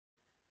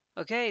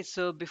Okay,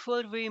 so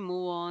before we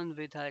move on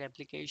with our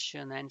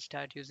application and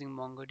start using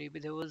MongoDB,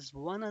 there was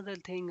one other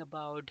thing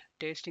about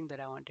testing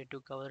that I wanted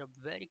to cover up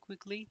very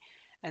quickly,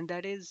 and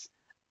that is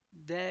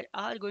there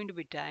are going to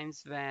be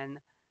times when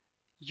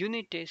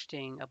unit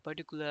testing a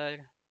particular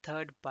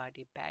third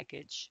party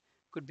package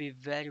could be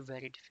very,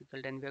 very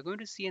difficult. And we're going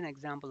to see an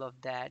example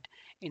of that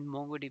in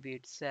MongoDB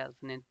itself.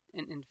 And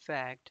in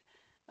fact,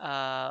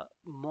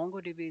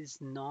 MongoDB is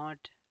not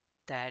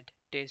that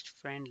test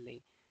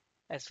friendly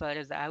as far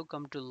as I've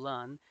come to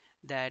learn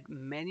that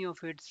many of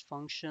its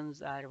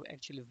functions are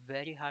actually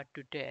very hard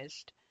to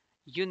test,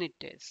 unit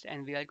test,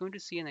 and we are going to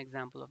see an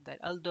example of that.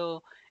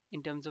 Although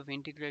in terms of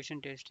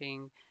integration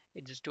testing,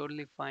 it is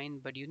totally fine,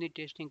 but unit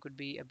testing could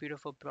be a bit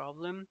of a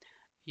problem.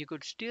 You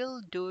could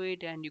still do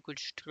it and you could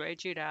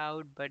stretch it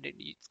out, but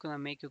it's gonna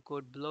make your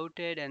code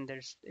bloated and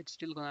it's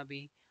still gonna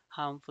be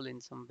harmful in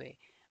some way.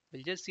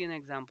 We'll just see an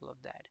example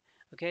of that.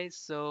 Okay,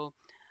 so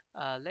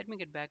let me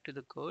get back to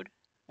the code.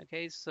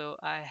 Okay, so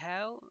I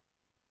have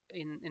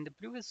in the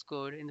previous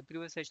code, in the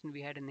previous session,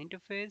 we had an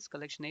interface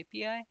collection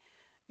API.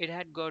 It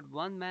had got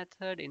one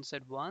method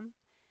insert one,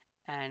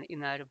 and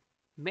in our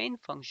main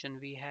function,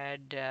 we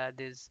had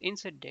this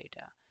insert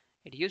data.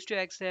 It used to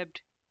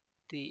accept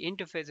the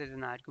interface as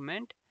an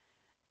argument.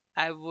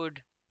 I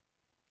would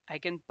I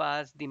can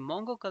pass the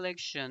Mongo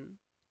collection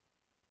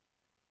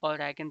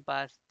or I can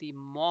pass the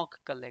mock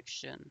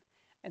collection.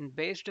 And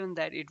based on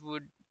that, it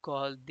would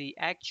call the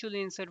actual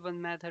insert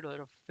one method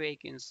or a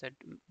fake insert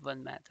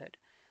one method.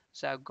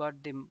 So I've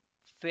got the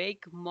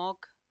fake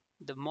mock,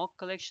 the mock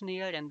collection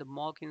here and the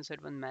mock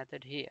insert one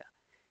method here.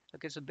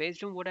 Okay, so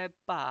based on what I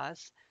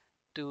pass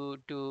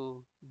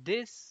to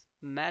this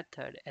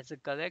method as a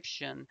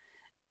collection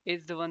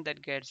is the one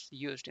that gets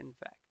used in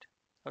fact.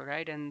 All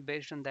right, and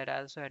based on that,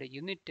 I also had a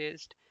unit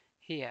test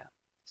here.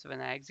 So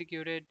when I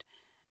execute it,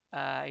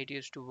 it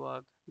used to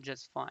work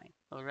just fine.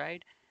 All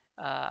right.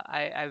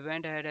 I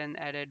went ahead and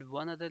added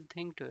one other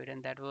thing to it,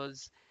 and that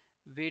was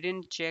we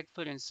didn't check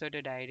for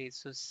inserted ID.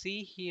 So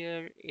see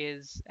here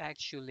is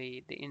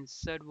actually the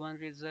insert one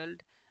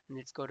result, and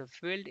it's got a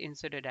field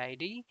inserted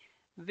ID,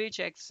 which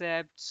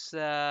accepts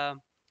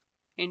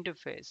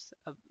interface,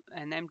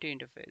 an empty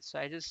interface. So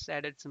I just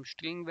added some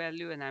string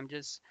value, and I'm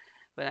just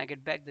when I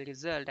get back the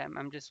result,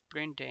 I'm just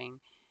printing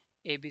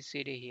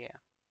ABCD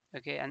here.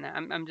 Okay, and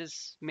I'm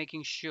just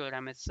making sure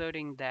I'm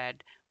asserting that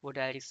what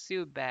I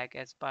receive back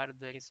as part of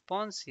the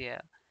response here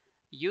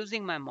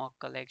using my mock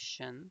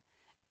collection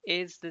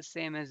is the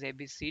same as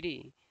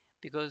ABCD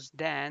because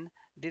then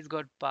this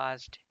got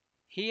passed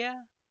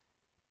here,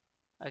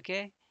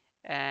 okay,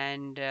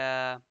 and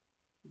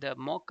the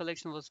mock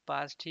collection was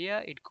passed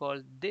here. It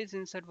called this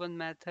insert one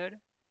method.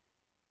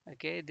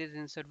 Okay, this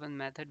insert one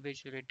method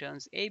which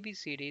returns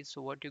ABCD.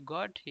 So what you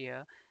got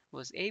here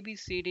was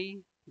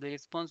ABCD, the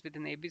response with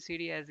an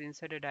ABCD as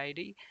inserted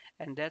ID,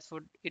 and that's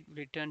what it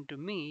returned to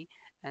me,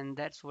 and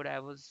that's what I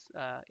was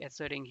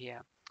asserting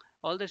here.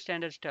 All the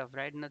standard stuff,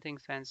 right? Nothing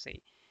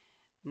fancy.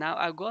 Now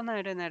I've gone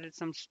ahead and added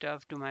some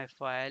stuff to my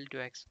file to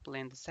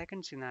explain the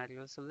second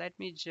scenario. So let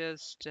me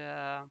just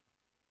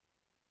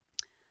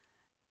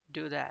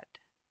do that.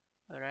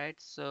 All right.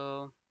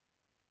 So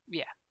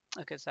yeah.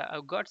 Okay. So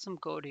I've got some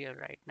code here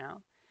right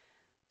now.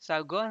 So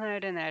I've gone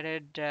ahead and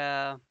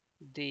added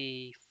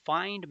the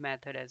find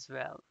method as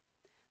well.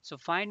 So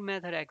find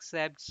method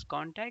accepts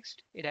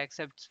context, it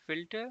accepts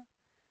filter,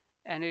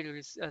 and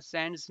it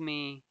sends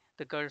me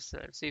the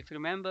cursor. So if you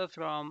remember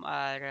from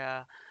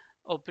our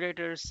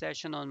operator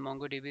session on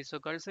MongoDB, so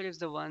cursor is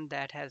the one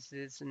that has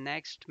this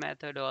next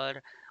method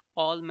or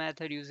all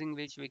method using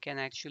which we can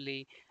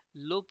actually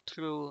loop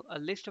through a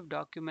list of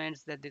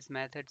documents that this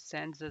method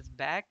sends us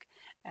back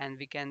and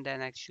we can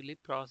then actually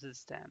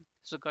process them.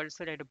 So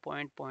cursor at a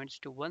point points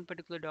to one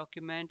particular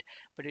document,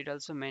 but it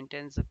also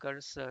maintains a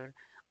cursor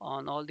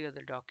on all the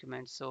other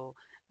documents. So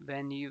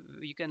when you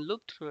can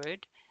loop through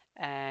it,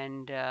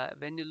 and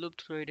when you loop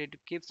through it,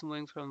 it keeps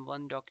moving from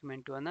one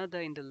document to another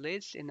in the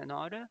list in an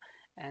order,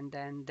 and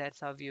then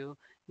that's how you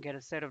get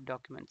a set of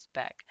documents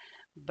back.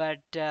 But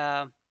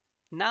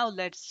now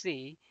let's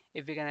see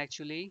if we can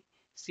actually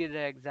see the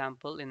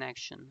example in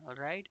action. All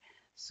right,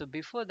 so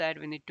before that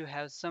we need to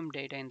have some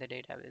data in the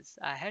database.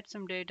 I had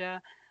some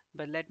data,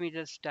 but let me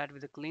just start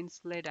with a clean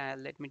slate.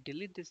 Let me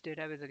delete this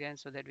database again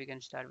so that we can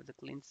start with a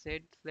clean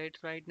slate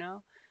right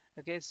now.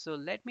 Okay, so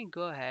let me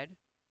go ahead.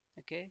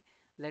 Okay,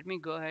 let me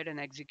go ahead and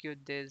execute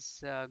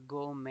this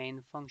go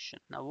main function.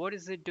 Now what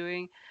is it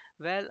doing?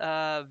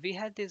 Well, we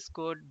had this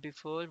code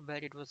before where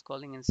it was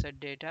calling insert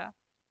data.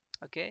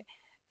 Okay,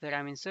 where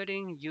I'm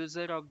inserting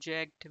user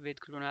object with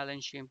Krunal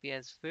and Shrimpy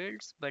as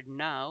fields, but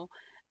now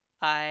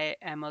I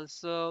am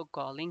also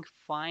calling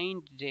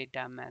find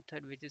data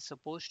method, which is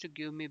supposed to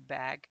give me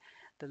back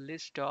the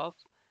list of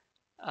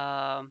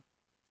um,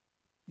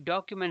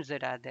 documents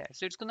that are there.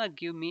 So it's gonna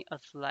give me a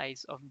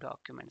slice of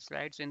documents,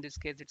 right? So in this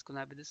case, it's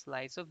gonna be the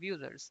slice of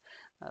users.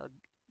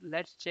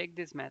 Let's check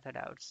this method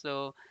out.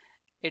 So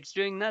It's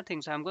doing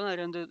nothing, so I'm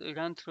going to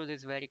run through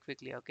this very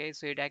quickly. Okay,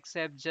 so it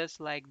accepts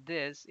just like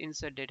this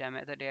insert data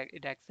method.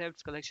 It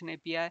accepts collection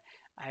API.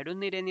 I don't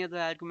need any other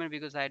argument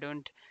because I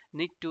don't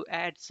need to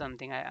add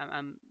something.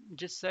 I'm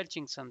just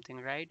searching something,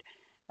 right?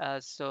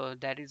 So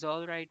that is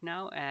all right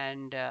now,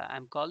 and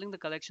I'm calling the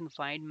collection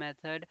find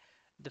method.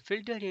 The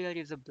filter here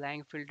is a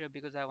blank filter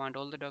because I want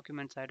all the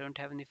documents. I don't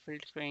have any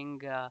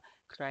filtering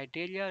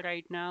criteria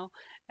right now.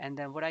 And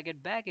then what I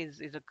get back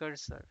is a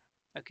cursor.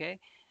 Okay,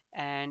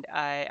 and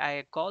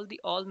I call the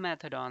all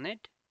method on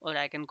it, or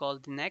I can call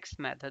the next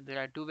method. There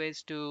are two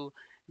ways to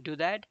do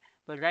that,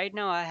 but right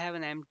now I have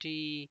an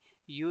empty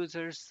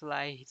user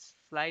slice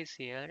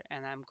here,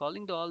 and I'm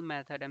calling the all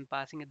method and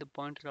passing it the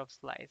pointer of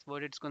slice.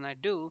 What it's gonna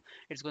do,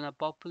 it's gonna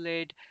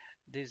populate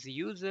these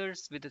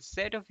users with a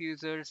set of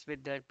users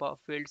with their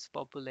fields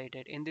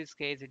populated. In this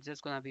case, it's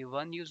just gonna be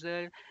one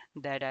user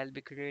that I'll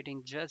be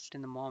creating just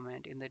in the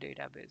moment in the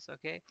database.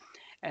 Okay,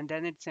 and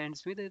then it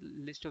sends me the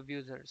list of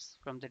users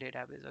from the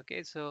database.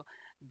 Okay, so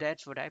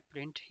that's what I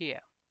print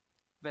here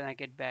when I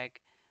get back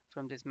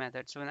from this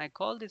method. So when I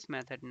call this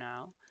method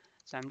now,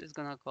 so I'm just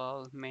gonna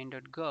call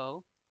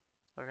main.go.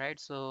 All right,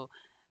 so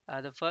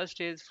the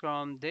first is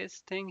from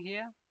this thing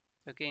here.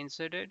 Okay,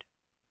 inserted,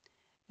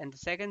 and the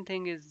second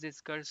thing is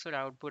this cursor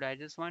output. I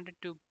just wanted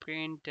to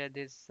print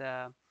this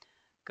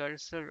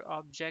cursor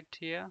object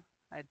here.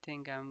 I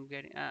think I'm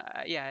getting,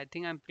 yeah, I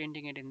think I'm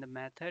printing it in the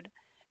method,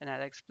 and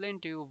I'll explain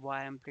to you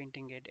why I'm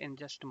printing it in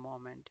just a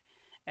moment.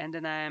 And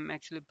then I am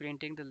actually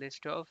printing the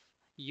list of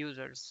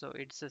users. So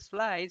it's a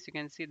slice, you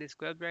can see the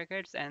square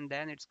brackets, and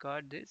then it's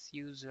got this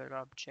user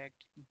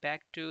object.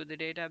 Back to the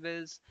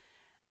database,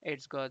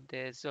 it's got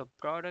this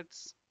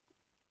products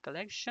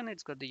collection,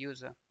 it's got the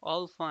user.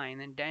 All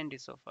fine and dandy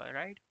so far,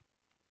 right?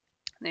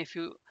 Now if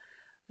you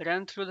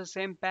run through the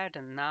same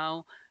pattern.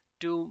 Now,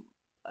 to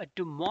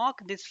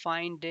mock this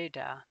find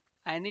data,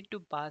 I need to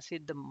pass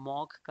it the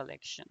mock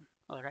collection.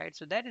 All right,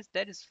 so that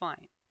is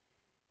fine.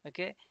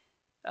 Okay,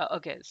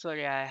 okay.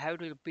 Sorry, I have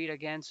to repeat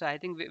again. So I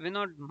think we're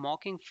not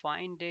mocking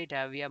find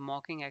data. We are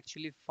mocking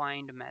actually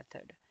find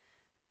method.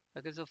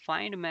 Okay, so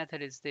find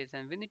method is this,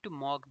 and we need to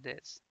mock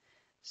this.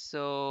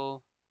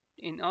 So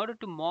in order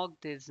to mock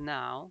this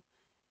now,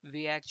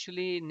 we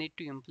actually need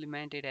to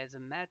implement it as a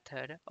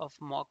method of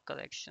mock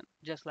collection,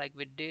 just like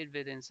we did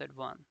with insert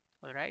one.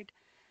 All right.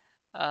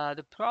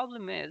 The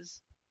problem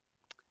is,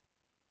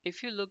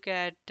 if you look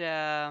at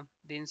the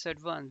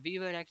insert one, we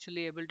were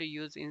actually able to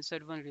use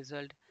insert one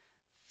result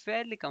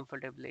fairly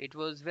comfortably. It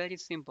was very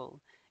simple.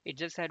 It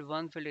just had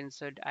one field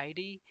insert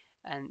ID,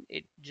 and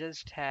it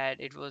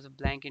was a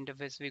blank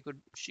interface. We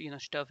could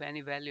stuff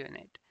any value in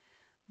it.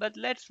 But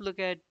let's look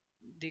at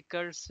the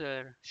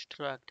cursor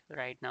struct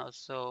right now.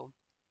 So,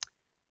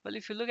 well,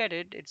 if you look at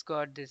it, it's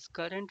got this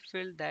current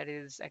field that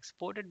is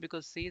exported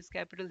because C is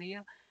capital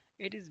here.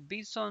 It is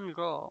bson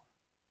raw.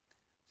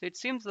 So it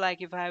seems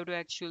like if I have to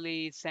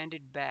actually send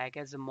it back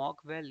as a mock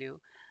value,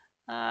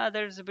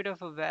 there's a bit of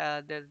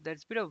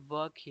there's a bit of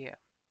work here.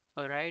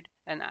 All right,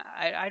 and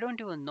I don't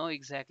even know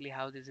exactly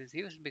how this is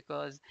used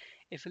because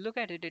if you look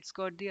at it, it's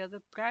got the other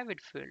private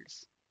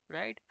fields,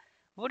 right?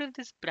 What if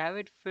these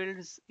private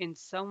fields in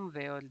some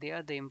way or the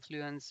other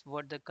influence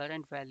what the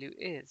current value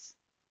is?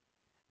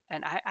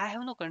 And I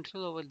have no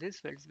control over these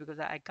fields because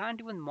I can't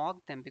even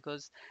mock them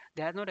because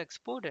they are not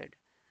exported.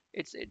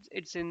 It's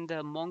in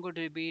the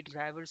MongoDB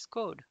drivers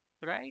code,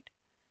 right?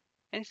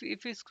 And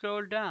if you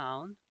scroll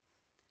down,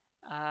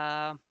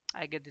 uh,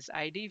 I get this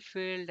ID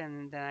field,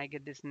 and then I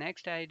get this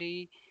next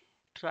ID,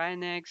 try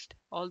next,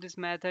 all these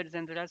methods,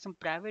 and there are some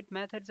private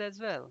methods as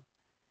well.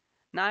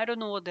 Now I don't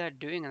know what they're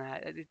doing,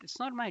 and it's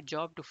not my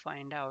job to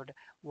find out.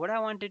 What I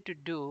wanted to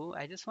do,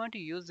 I just want to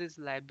use this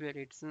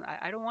library.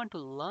 I don't want to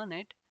learn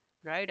it,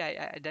 right?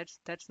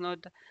 That's not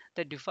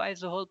that defies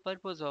the whole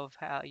purpose of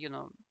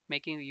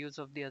making use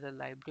of the other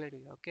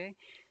library. Okay,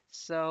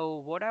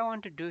 so what I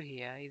want to do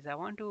here is I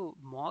want to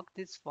mock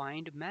this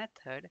find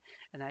method,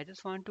 and I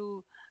just want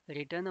to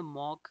return a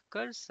mock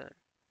cursor.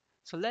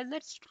 So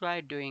let's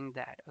try doing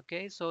that.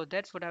 Okay, so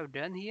that's what I've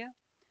done here.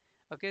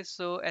 Okay,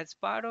 so as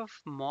part of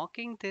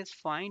mocking this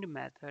find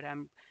method,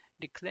 I'm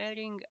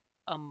declaring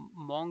a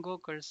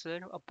Mongo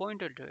cursor, a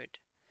pointer to it,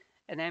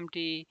 an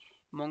empty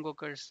Mongo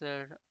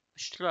cursor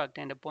struct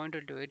and a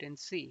pointer to it in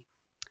C.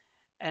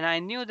 And I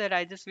knew that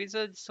we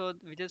just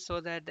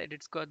saw that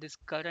it's got this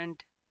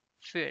current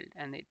field,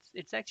 and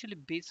it's actually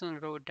based on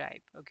row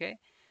type. Okay,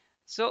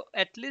 so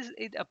at least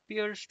it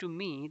appears to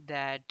me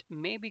that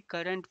maybe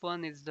current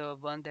one is the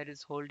one that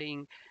is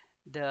holding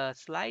the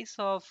slice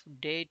of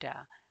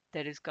data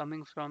that is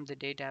coming from the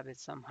database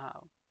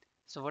somehow.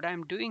 So what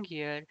I'm doing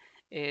here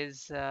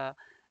is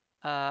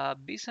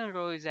Bison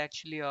row is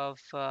actually of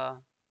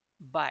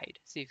byte.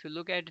 See, if you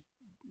look at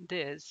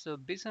this, so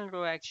Bison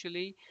row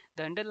actually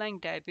the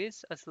underlying type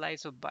is a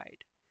slice of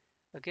byte.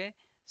 Okay,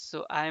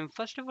 so I'm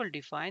first of all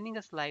defining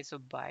a slice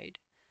of byte,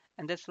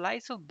 and the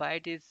slice of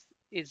byte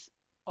is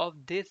of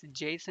this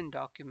JSON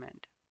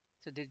document.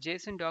 So this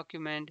JSON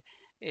document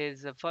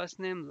is the first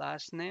name,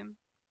 last name,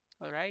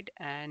 all right,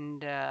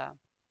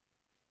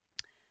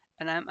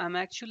 and I'm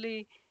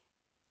actually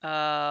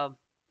uh,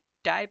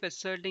 type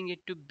asserting it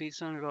to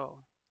bson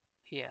row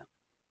here.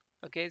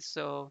 Okay,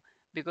 so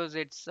because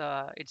its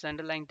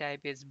underlying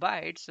type is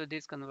byte, so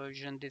this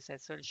conversion, this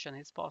assertion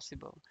is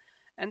possible,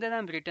 and then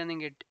I'm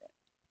returning it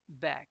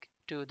back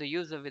to the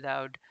user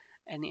without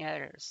any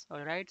errors.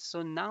 All right,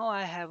 so now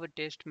I have a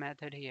test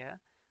method here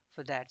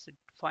for that. So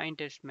find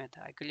test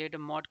method, I create a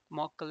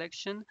mock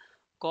collection,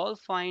 call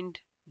find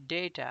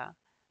data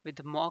with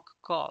the mock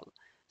call.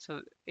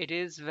 So it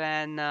is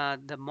when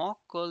the mock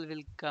call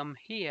will come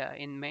here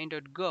in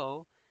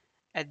main.go.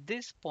 At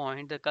this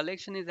point the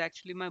collection is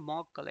actually my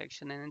mock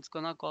collection, and it's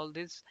gonna call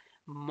this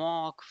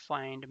mock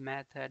find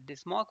method.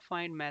 This mock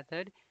find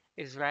method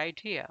is right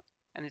here,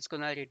 and it's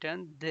gonna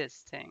return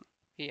this thing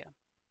here.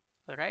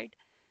 All right,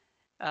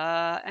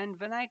 and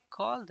when I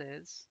call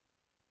this,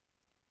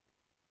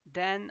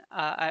 then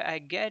I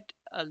get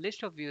a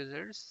list of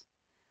users.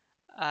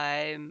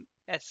 I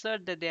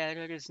assert that the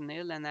error is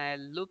nil, and I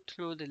look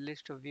through the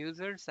list of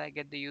users. I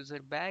get the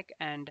user back,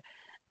 and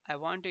I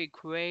want to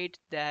equate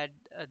that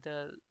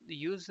the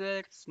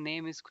user's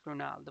name is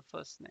Krunal, the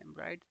first name,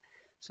 right?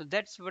 So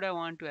that's what I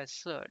want to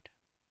assert.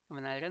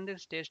 When I run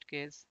this test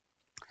case,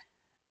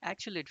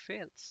 actually it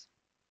fails.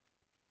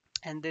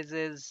 And this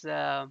is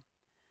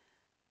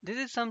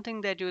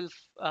something that you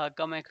will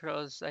come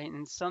across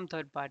in some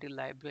third-party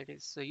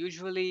libraries. So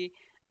usually,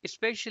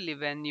 especially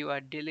when you are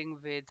dealing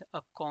with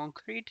a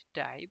concrete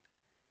type,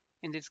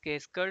 in this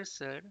case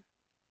cursor,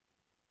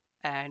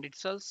 and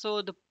it's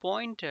also the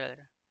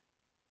pointer,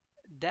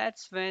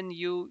 that's when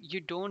you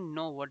don't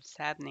know what's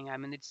happening. I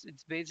mean,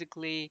 it's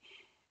basically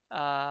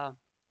uh,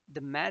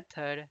 the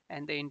method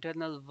and the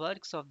internal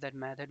works of that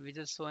method. We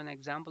just saw an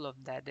example of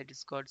that. That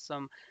it's got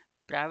some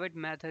private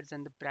methods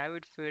and the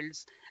private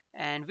fields,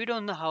 and we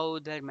don't know how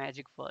their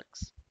magic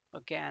works.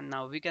 Okay, and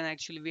now we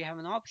have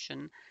an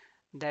option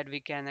that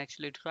we can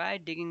actually try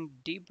digging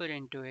deeper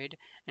into it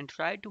and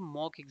try to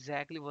mock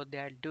exactly what they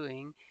are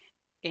doing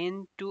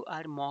into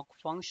our mock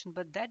function.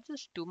 But that's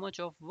just too much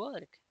of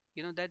work.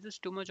 That's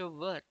just too much of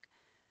work,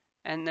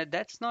 and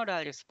that's not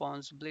our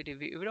responsibility.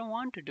 We don't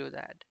want to do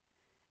that,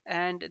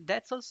 and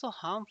that's also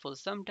harmful.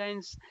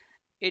 Sometimes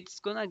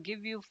it's gonna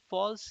give you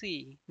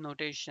falsy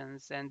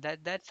notations, and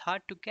that's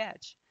hard to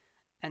catch.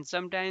 And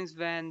sometimes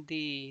when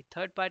the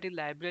third party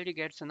library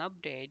gets an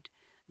update,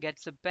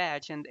 gets a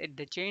patch, and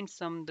they change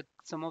some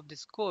of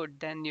this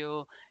code, then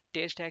your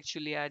tests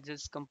actually are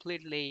just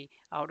completely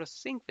out of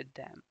sync with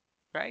them,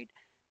 right?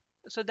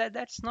 So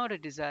that's not a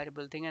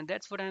desirable thing, and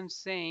that's what I'm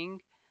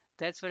saying.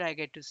 That's what I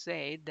get to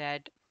say,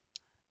 that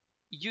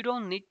you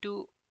don't need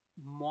to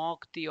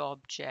mock the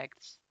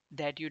objects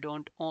that you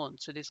don't own.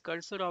 So this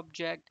cursor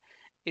object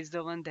is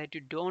the one that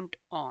you don't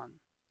own.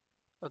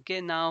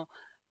 Okay, now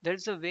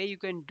there's a way you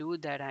can do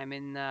that. I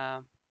mean,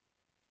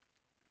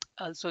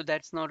 also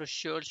that's not a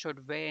sure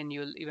short way, and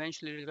you'll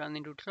eventually run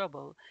into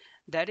trouble.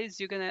 That is,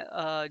 you can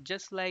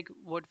just like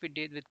what we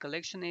did with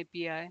collection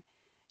API,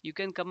 you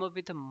can come up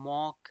with a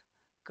mock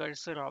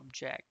cursor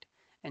object,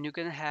 and you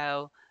can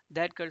have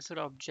that cursor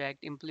object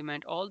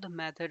implement all the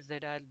methods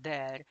that are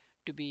there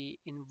to be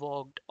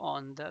invoked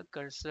on the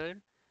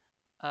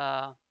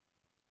uh,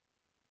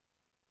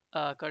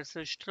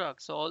 cursor struct.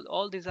 So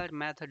all these are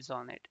methods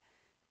on it,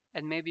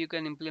 and maybe you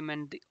can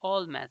implement the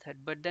all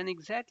method. But then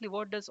exactly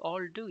what does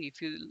all do?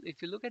 If you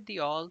look at the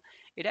all,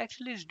 it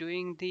actually is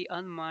doing the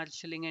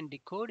unmarshalling and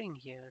decoding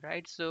here,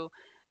 right? So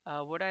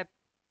what I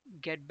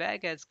get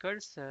back as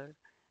cursor,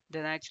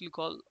 then I actually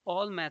call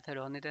all method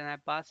on it, and I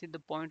pass it the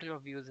pointer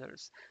of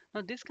users.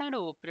 Now this kind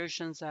of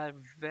operations are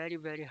very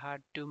very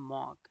hard to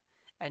mock,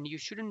 and you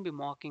shouldn't be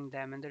mocking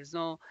them, and there's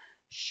no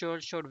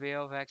short way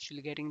of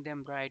actually getting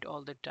them right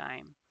all the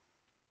time.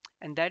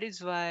 And that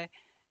is why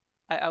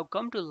I've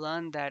come to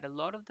learn that a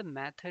lot of the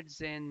methods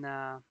in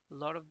a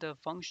lot of the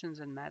functions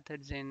and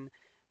methods in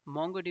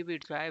MongoDB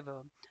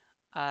driver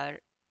are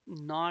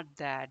not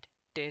that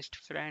test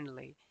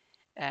friendly.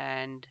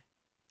 And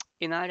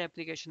in our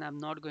application, I'm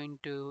not going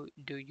to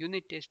do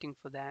unit testing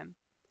for them.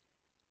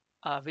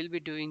 We'll be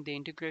doing the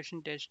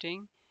integration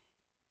testing.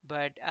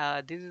 But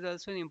this is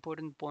also an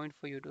important point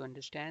for you to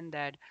understand,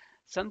 that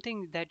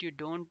something that you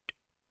don't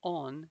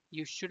own,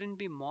 you shouldn't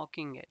be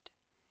mocking it.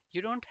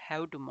 You don't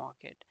have to mock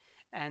it.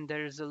 And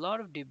there is a lot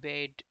of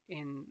debate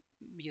in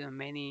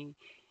many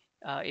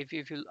if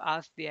you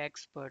ask the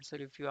experts, or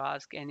if you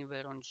ask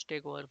anywhere on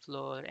Stack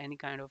Overflow or any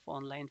kind of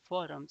online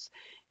forums,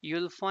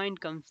 you'll find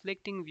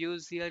conflicting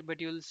views here, but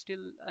you'll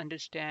still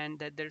understand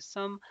that there's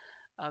some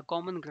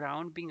common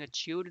ground being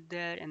achieved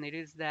there, and it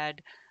is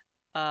that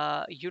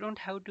you don't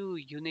have to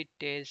unit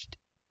test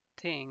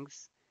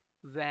things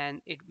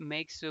when it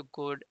makes your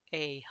code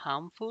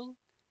harmful,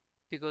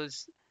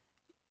 because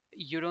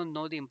you don't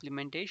know the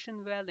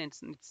implementation well, and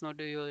it's not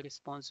your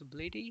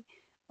responsibility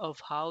of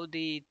how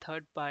the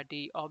third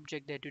party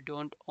object that you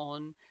don't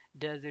own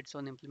does its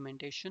own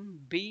implementation.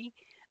 B,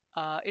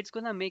 it's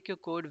gonna make your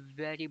code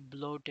very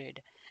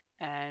bloated,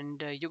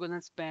 and you're gonna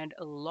spend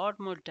a lot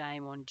more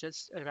time on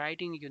just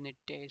writing unit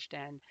test,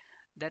 and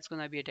that's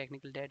gonna be a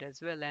technical debt as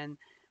well. And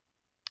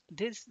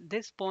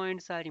these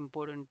points are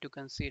important to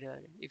consider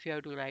if you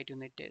have to write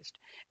unit test.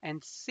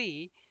 And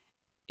C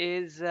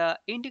is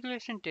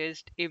integration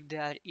test. If they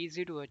are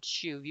easy to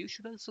achieve, you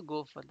should also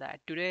go for that.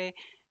 Today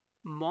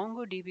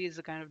MongoDB is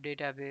a kind of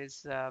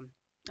database,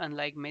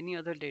 unlike many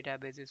other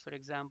databases. For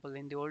example,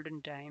 in the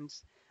olden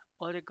times,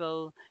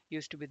 Oracle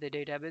used to be the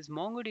database.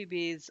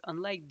 MongoDB is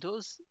unlike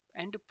those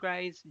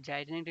enterprise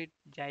gigantic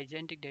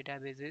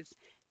databases,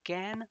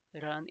 can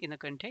run in a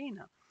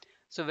container.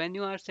 So when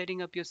you are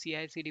setting up your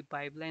CI/CD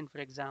pipeline, for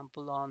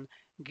example, on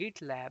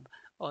GitLab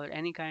or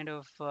any kind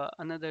of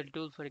another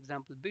tool, for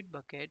example,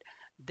 Bitbucket,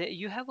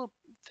 you have a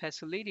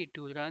facility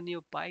to run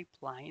your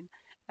pipeline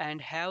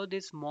and have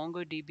this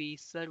MongoDB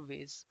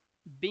service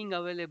being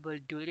available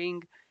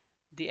during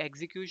the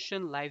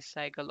execution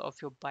lifecycle of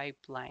your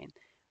pipeline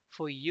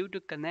for you to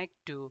connect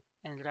to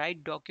and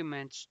write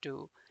documents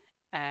to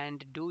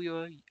and do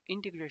your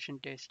integration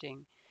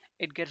testing.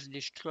 It gets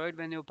destroyed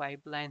when your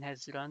pipeline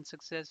has run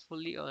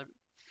successfully or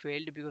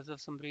failed because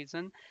of some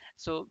reason.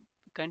 So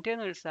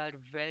containers are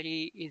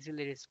very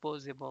easily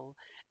disposable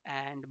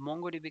and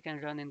MongoDB can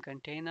run in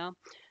container,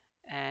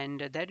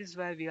 and that is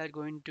why we are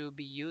going to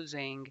be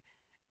using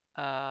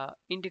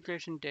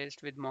integration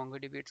test with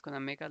MongoDB. It's going to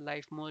make our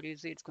life more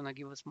easy. It's going to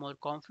give us more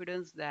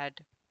confidence that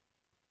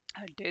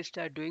our tests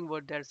are doing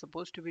what they're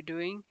supposed to be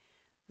doing,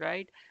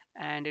 right?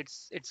 And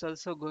it's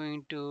also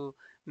going to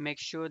make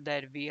sure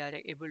that we are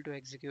able to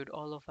execute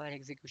all of our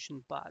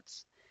execution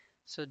paths.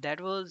 So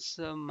that was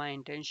my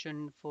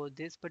intention for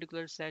this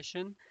particular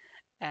session,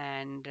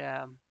 and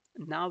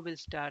now we'll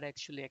start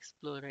actually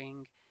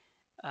exploring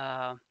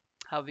uh,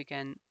 how we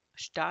can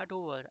start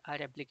over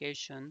our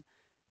application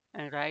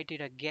and write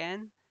it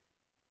again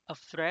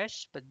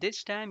afresh, but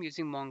this time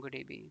using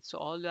MongoDB. So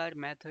all our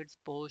methods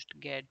post,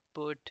 get,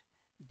 put,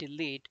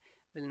 delete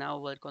will now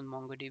work on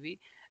MongoDB.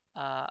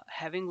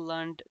 Having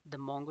learned the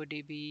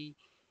MongoDB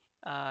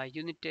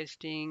unit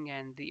testing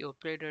and the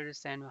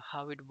operators and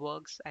how it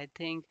works, I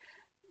think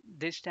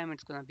this time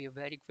it's going to be a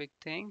very quick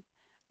thing.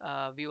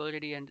 We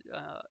already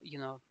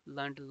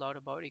learned a lot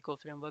about eco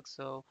framework,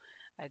 so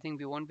I think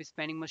we won't be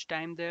spending much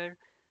time there.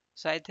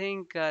 So I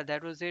think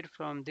that was it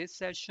from this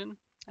session,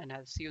 and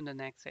I'll see you in the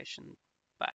next session.